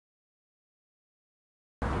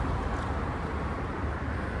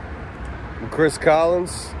I'm Kris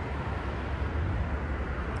Collins.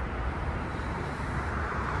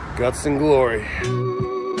 Guts and Glory.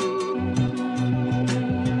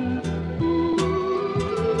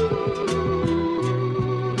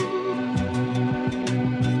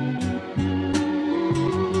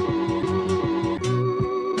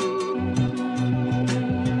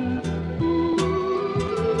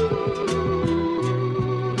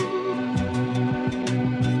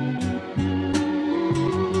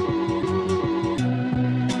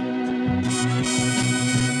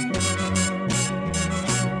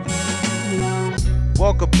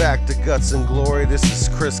 Welcome back to Guts and Glory. This is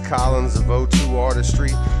Kris Collins of O2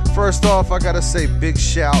 Artistry. First off, I gotta say big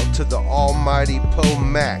shout to the almighty Poe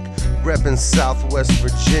Mack, reppin' Southwest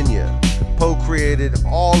Virginia. Poe created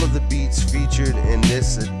all of the beats featured in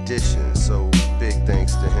this edition, so big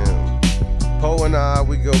thanks to him. Poe and I,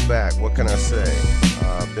 we go back, what can I say?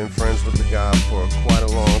 I've been friends with the guy for quite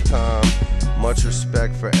a long time. Much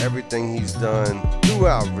respect for everything he's done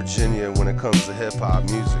throughout Virginia when it comes to hip-hop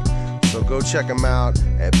music. So go check him out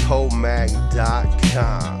at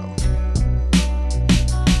poemack.com.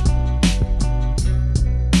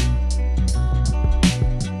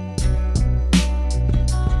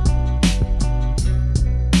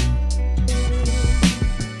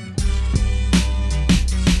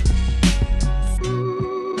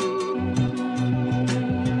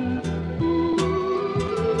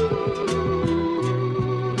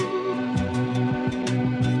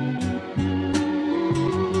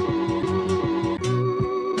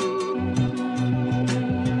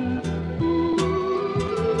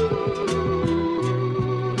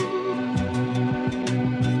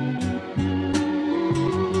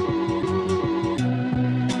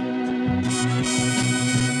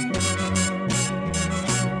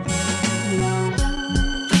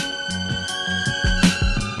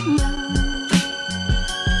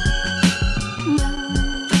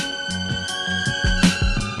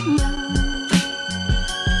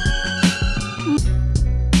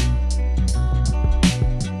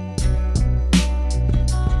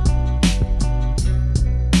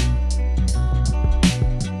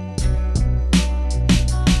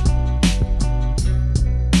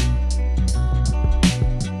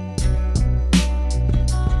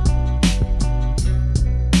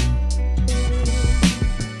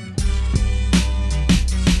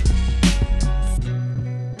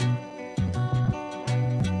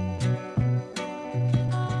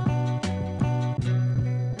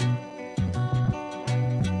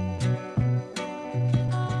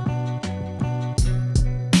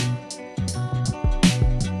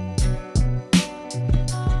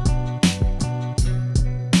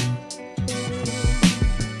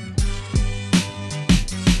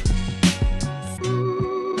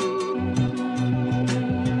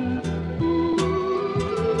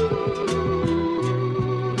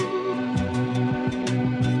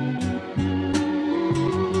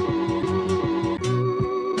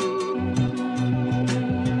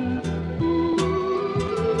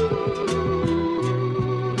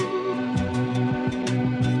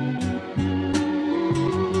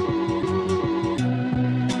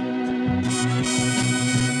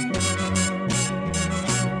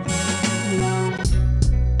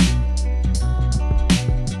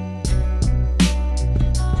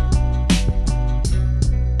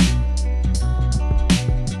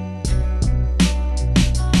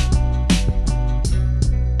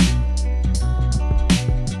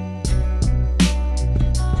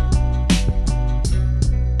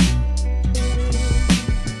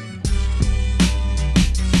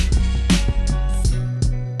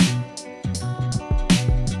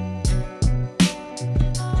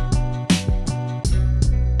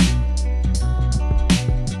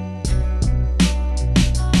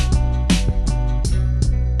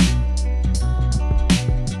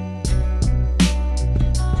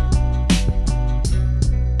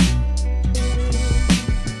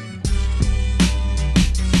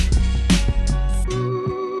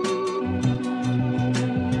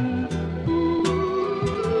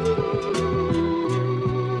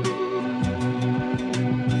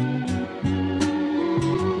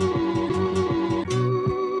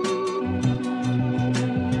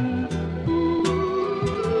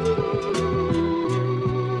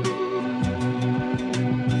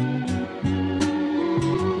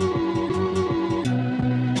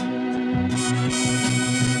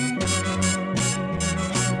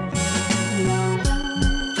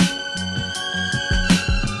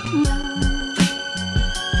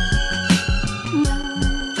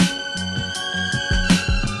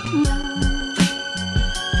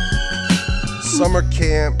 Summer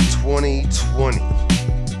Camp 2020.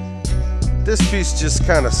 this piece just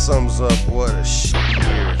kind of sums up what a shit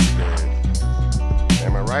year it's been.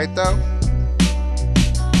 Am I right though?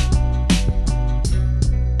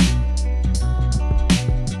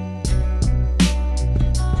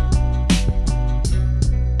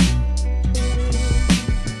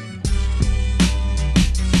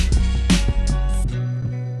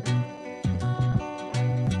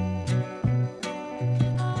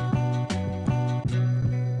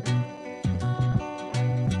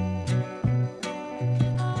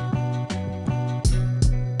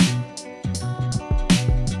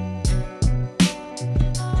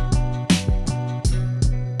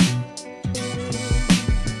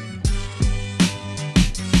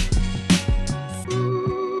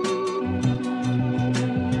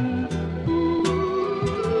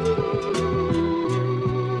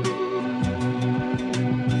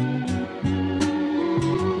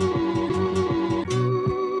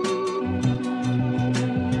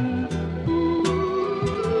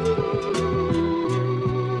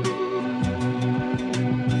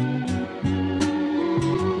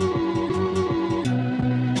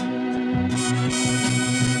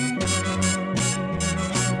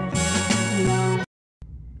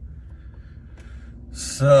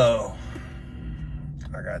 So,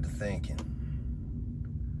 I got to thinking,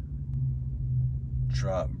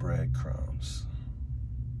 drop breadcrumbs.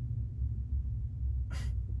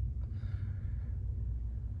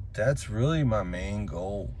 That's really my main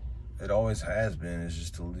goal. It always has been, is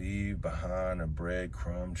just to leave behind a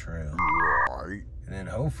breadcrumb trail. Right. And then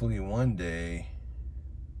hopefully one day,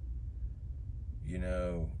 you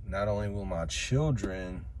know, not only will my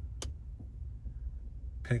children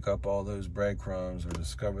pick up all those breadcrumbs or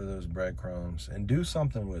discover those breadcrumbs and do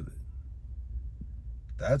something with it.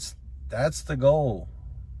 That's the goal.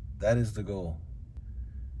 That is the goal.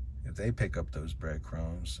 If they pick up those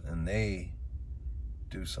breadcrumbs and they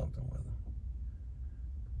do something with them.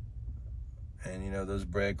 And you know, those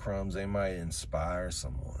breadcrumbs, they might inspire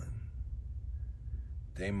someone.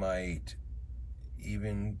 They might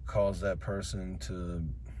even cause that person to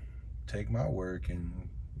take my work and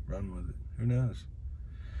run with it. Who knows?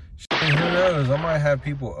 Who knows? I might have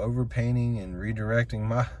people overpainting and redirecting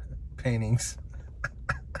my paintings.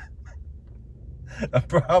 I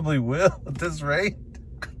probably will at this rate.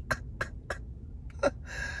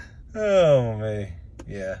 Oh, me.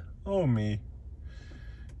 Yeah. Oh, me.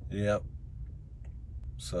 Yep.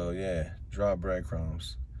 So, yeah. Drop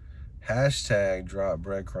breadcrumbs. Hashtag drop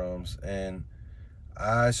breadcrumbs. And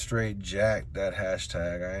I straight jacked that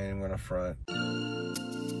hashtag. I ain't even gonna front.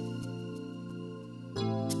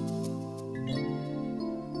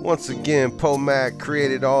 Once again, Poe Mack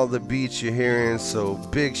created all the beats you're hearing, so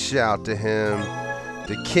big shout to him,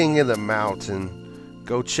 the king of the mountain.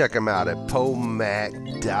 Go check him out at poemack.com.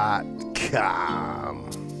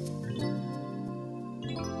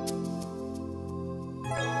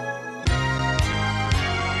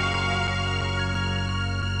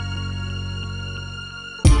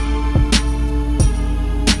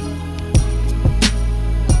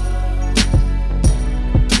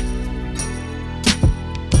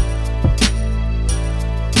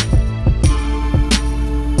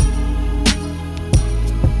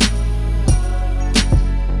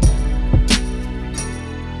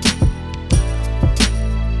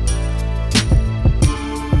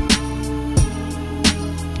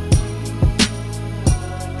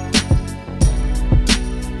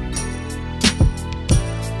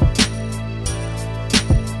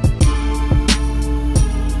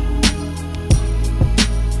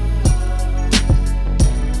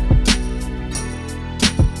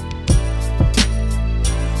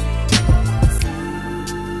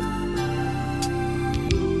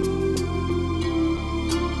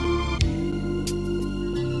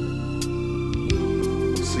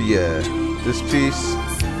 Yeah, this piece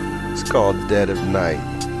is called Dead of Night.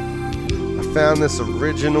 I found this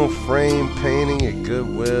original frame painting at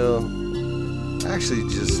Goodwill. I actually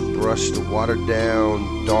just brushed the watered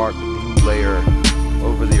down dark blue layer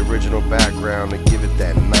over the original background to give it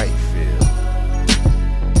that night feel.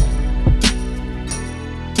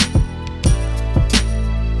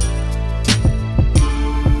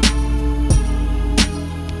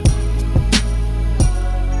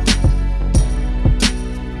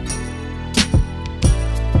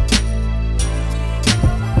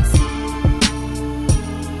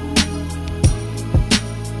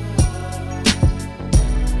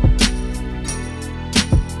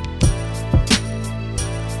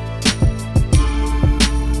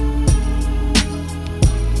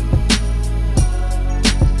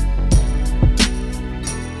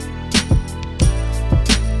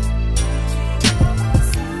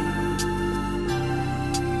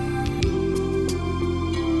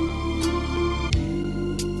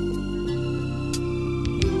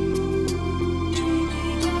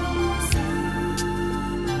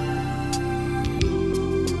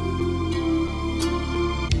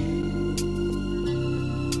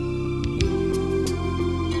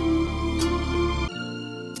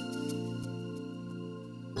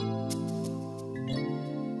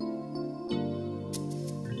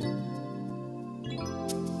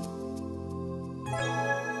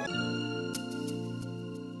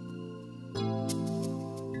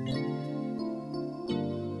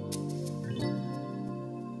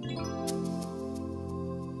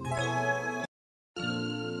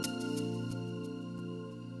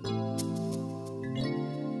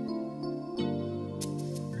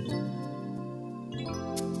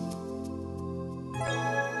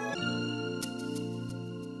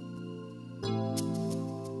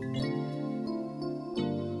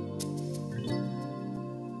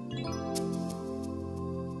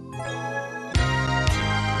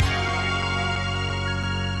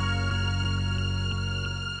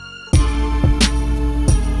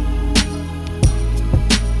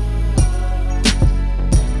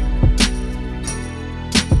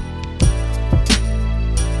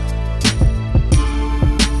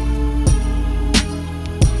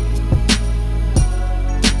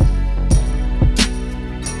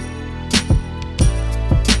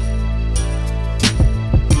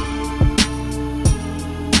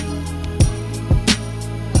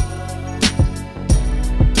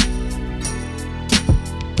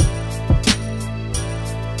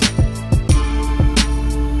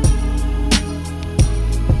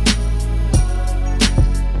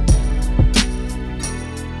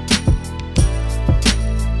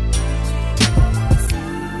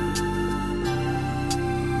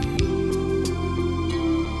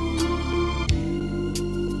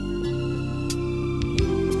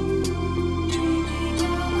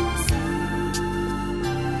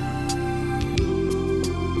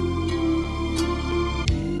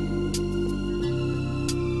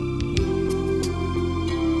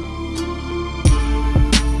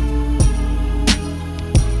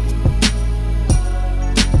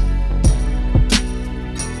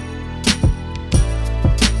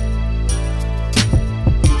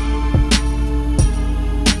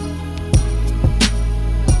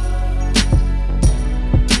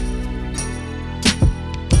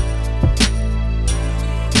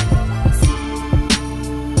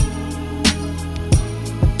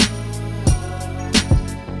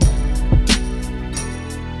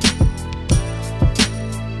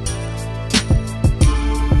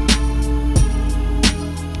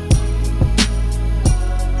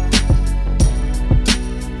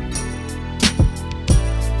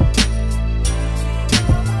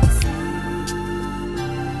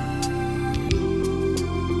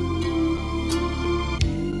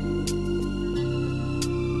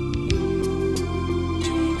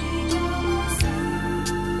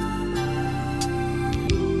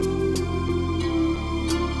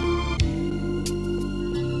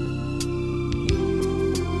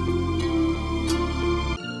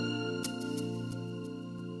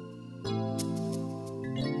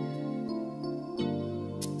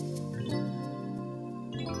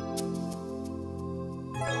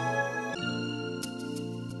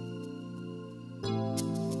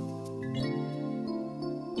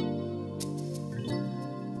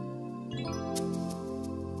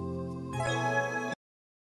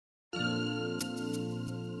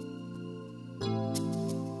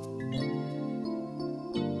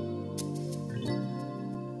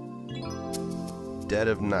 dead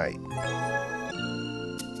of night.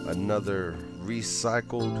 Another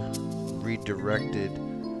recycled, redirected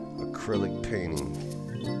acrylic painting.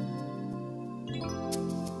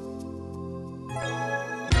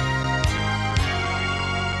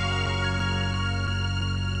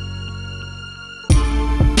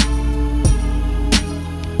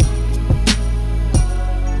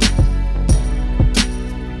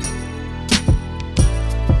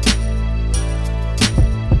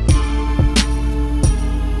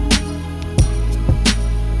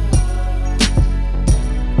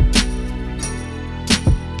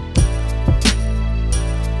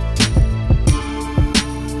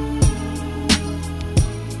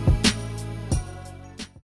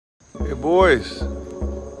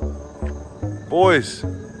 Boys,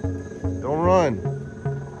 don't run.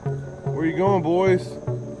 Where you going, boys?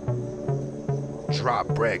 Drop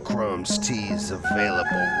breadcrumbs teas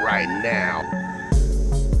available right now.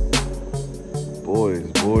 Boys.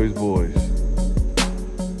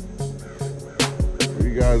 Where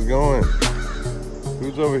you guys going?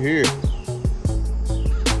 Who's over here?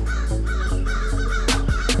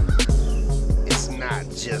 It's not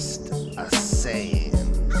just a saying.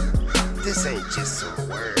 This ain't just some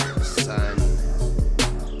words, son.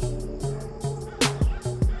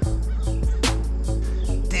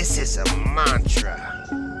 This is a mantra.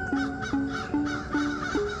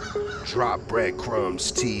 Drop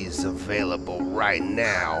breadcrumbs teas available right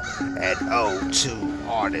now at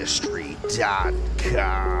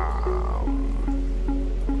o2artistry.com.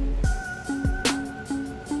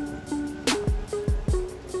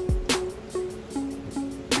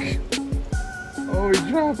 Oh, he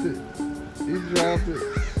dropped it. He dropped it.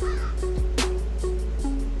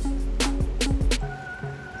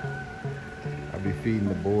 I'll be feeding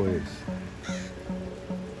the boys.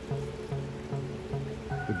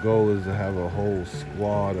 The goal is to have a whole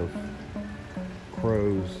squad of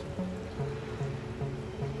crows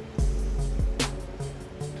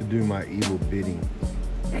to do my evil bidding.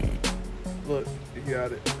 Look, you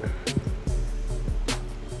got it.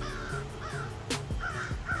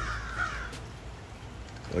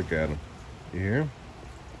 Look at them. You hear them?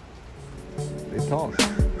 They talk.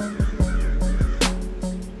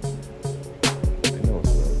 They know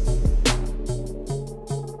what's up.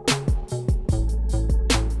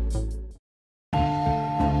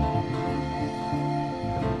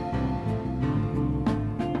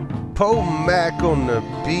 Poe Mack on the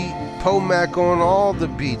beat. Poe Mack on all the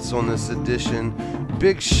beats on this edition.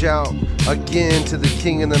 Big shout again to the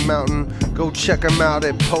King of the Mountain. Go check him out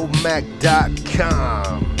at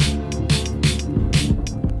poemack.com.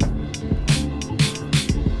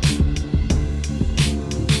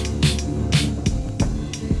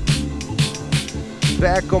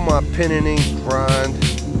 Back on my pen and ink grind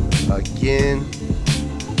again.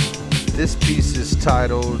 This piece is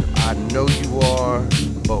titled I Know You Are,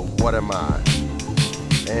 But What Am I?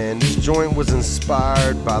 And this joint was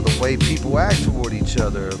inspired by the way people act toward each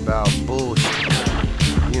other about bullshit.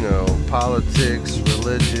 You know, politics,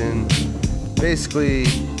 religion, basically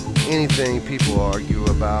anything people argue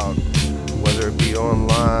about, whether it be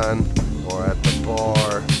online or at the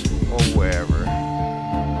bar or wherever.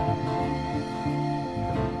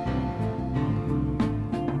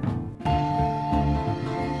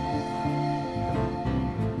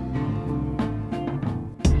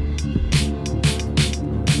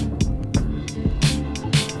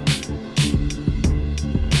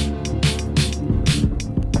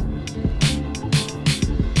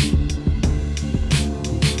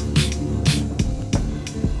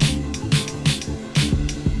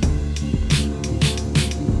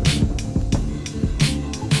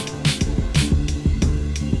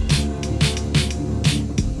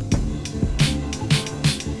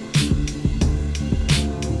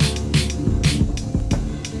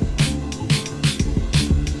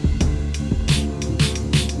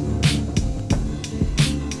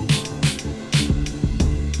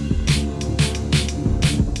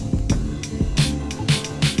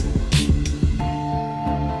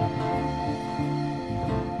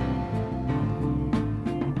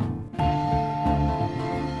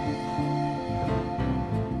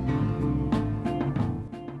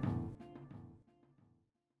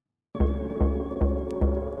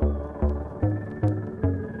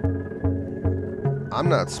 I'm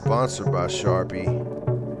not sponsored by Sharpie,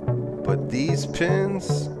 but these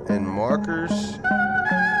pens and markers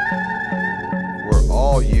were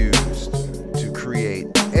all used to create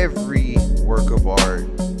every work of art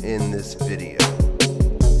in this video.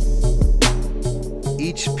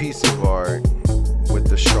 Each piece of art with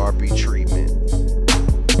the Sharpie treatment.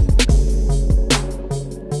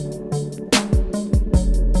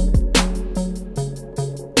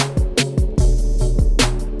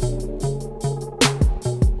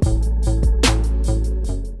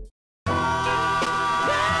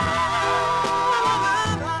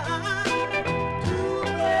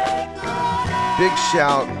 big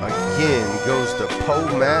shout again goes to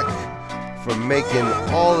Poe Mack for making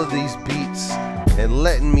all of these beats and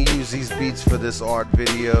letting me use these beats for this art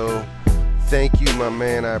video. Thank you, my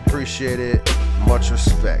man. I appreciate it. Much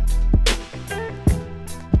respect.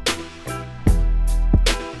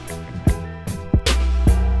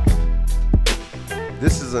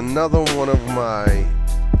 This is another one of my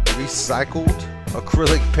recycled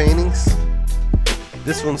acrylic paintings.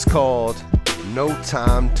 This one's called No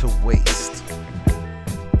Time to Waste.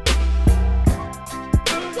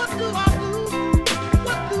 What do I do?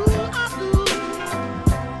 What do I do?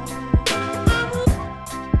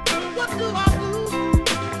 What do I do?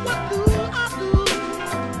 What do I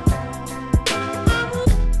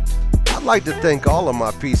do? I'd like to think all of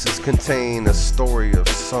my pieces contain a story of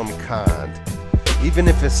some kind. Even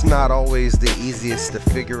if it's not always the easiest to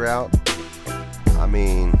figure out, I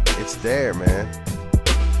mean, it's there, man.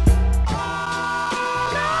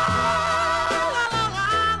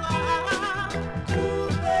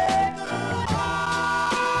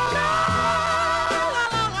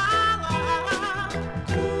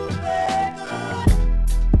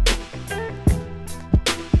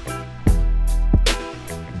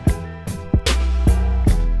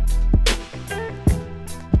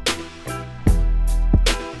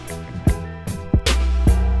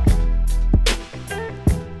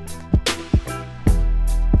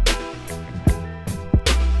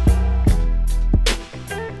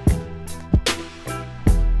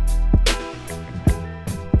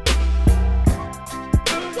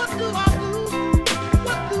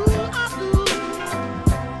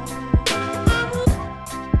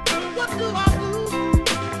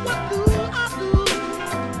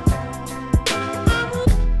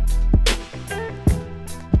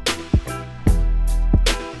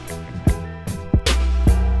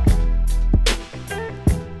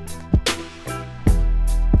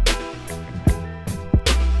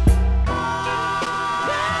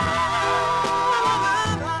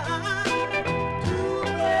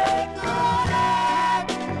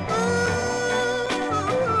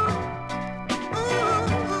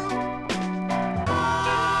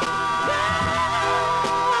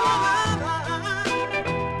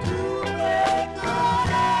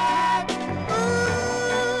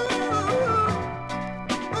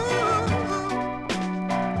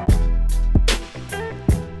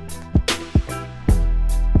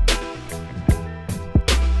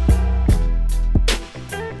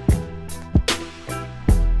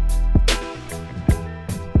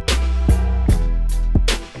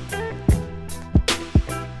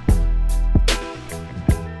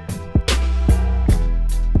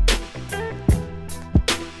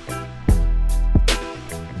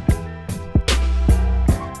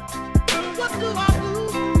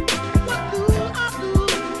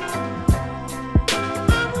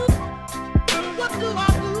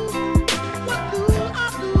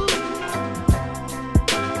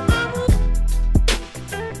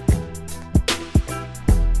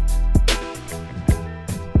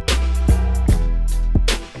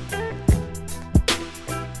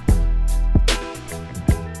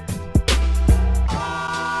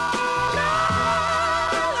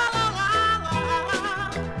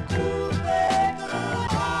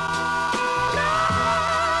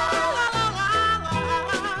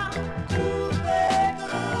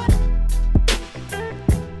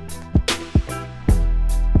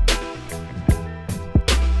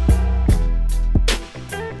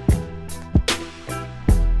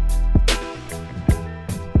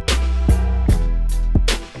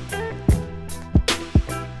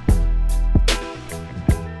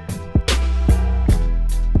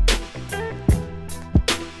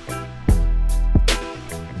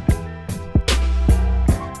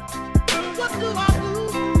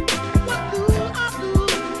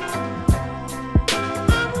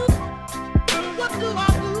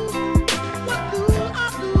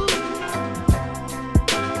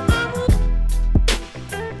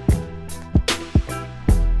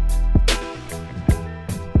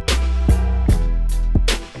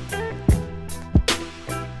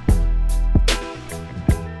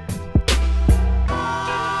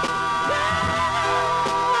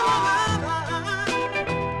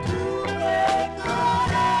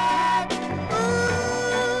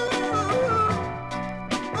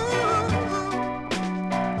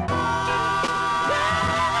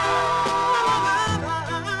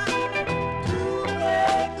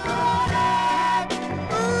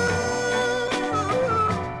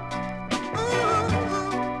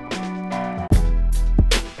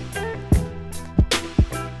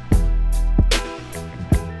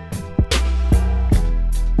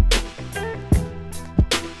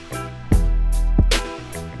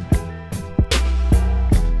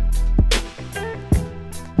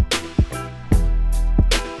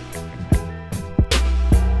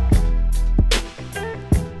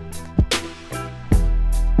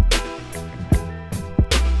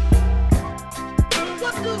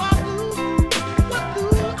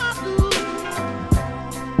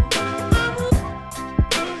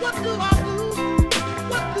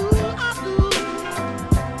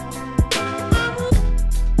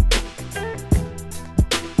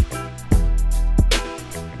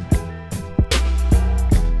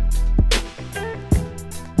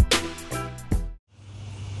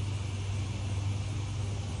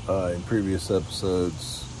 previous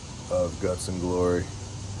episodes of Guts and Glory.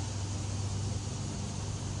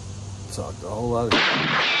 Talked a whole lot of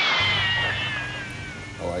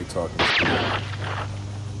I like talking shit,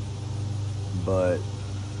 but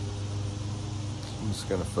I'm just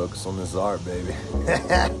gonna focus on this art, baby.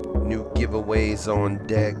 New giveaways on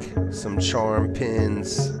deck, some charm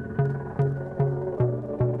pins.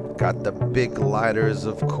 Got the big lighters,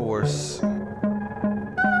 of course.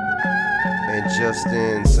 And just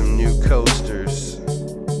in, some new coasters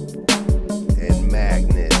and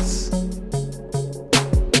magnets.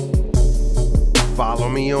 Follow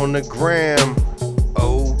me on the gram,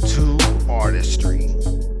 O2 Artistry.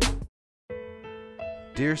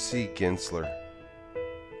 Dear C. Gensler,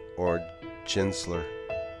 or Gensler,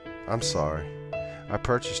 I'm sorry. I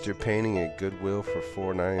purchased your painting at Goodwill for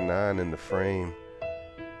 $4.99 in the frame,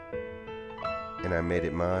 and I made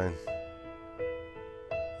it mine.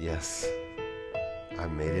 Yes, I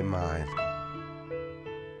made it mine.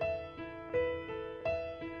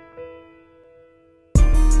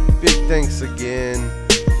 Big thanks again.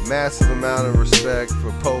 Massive amount of respect for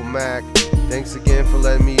Poe Mack. Thanks again for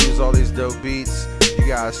letting me use all these dope beats. You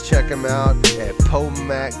guys check them out at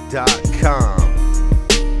poemack.com.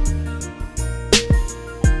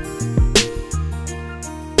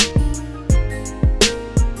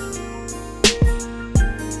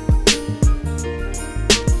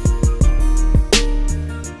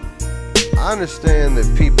 I understand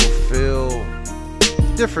that people feel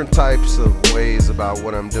different types of ways about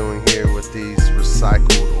what I'm doing here with these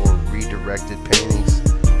recycled or redirected paintings,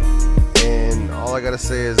 and all I gotta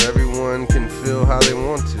say is everyone can feel how they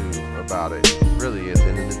want to about it. Really, at the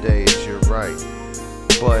end of the day, it's your right.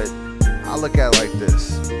 But I look at it like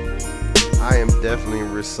this: I am definitely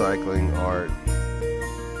recycling art.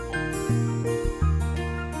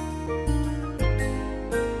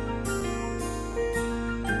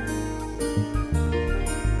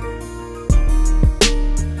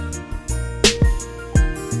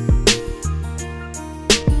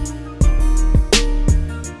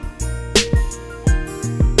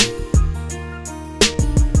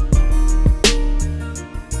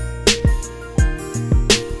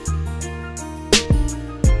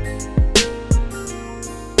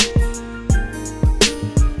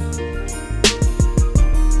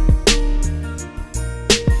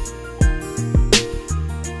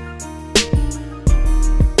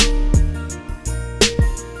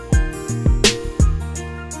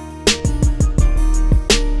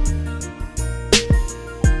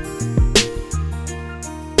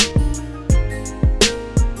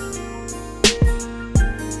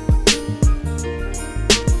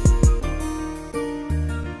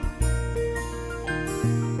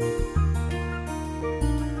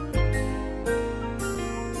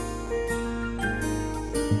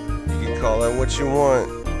 Call it what you want.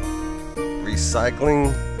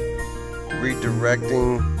 Recycling,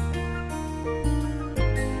 redirecting,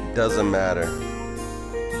 doesn't matter.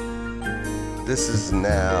 This is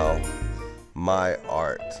now my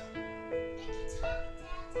art.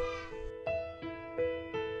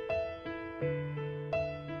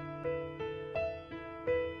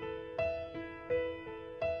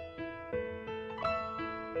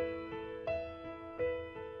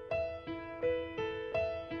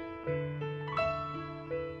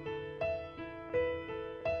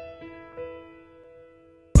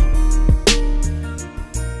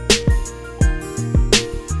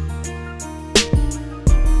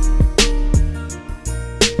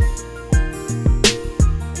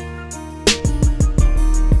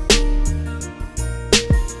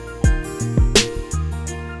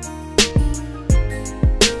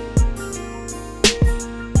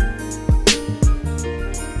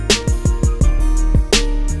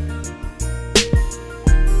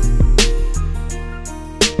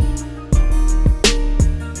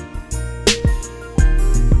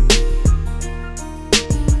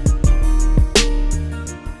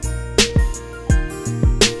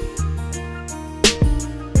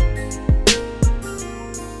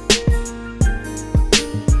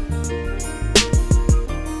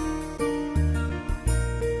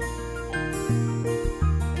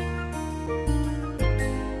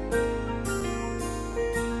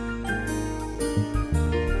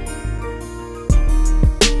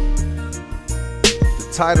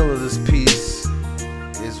 The title of this piece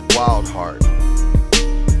is Wild Heart,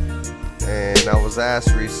 and I was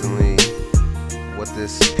asked recently what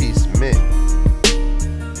this piece meant.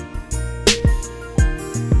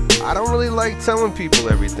 I don't really like telling people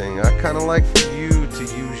everything. I kind of like for you to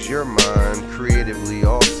use your mind creatively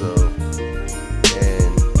also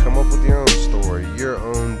and come up with your own story, your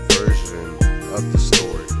own version of the story.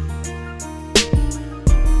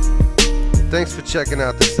 Thanks for checking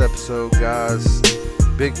out this episode, guys.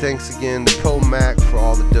 Big thanks again to Poe Mack for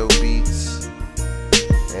all the dope beats.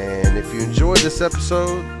 And if you enjoyed this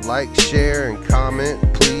episode, like, share, and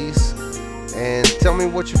comment, please. And tell me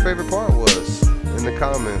what your favorite part was in the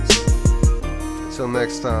comments. Until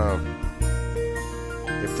next time,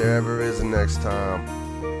 if there ever is a next time,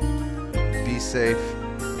 be safe.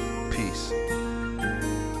 Peace.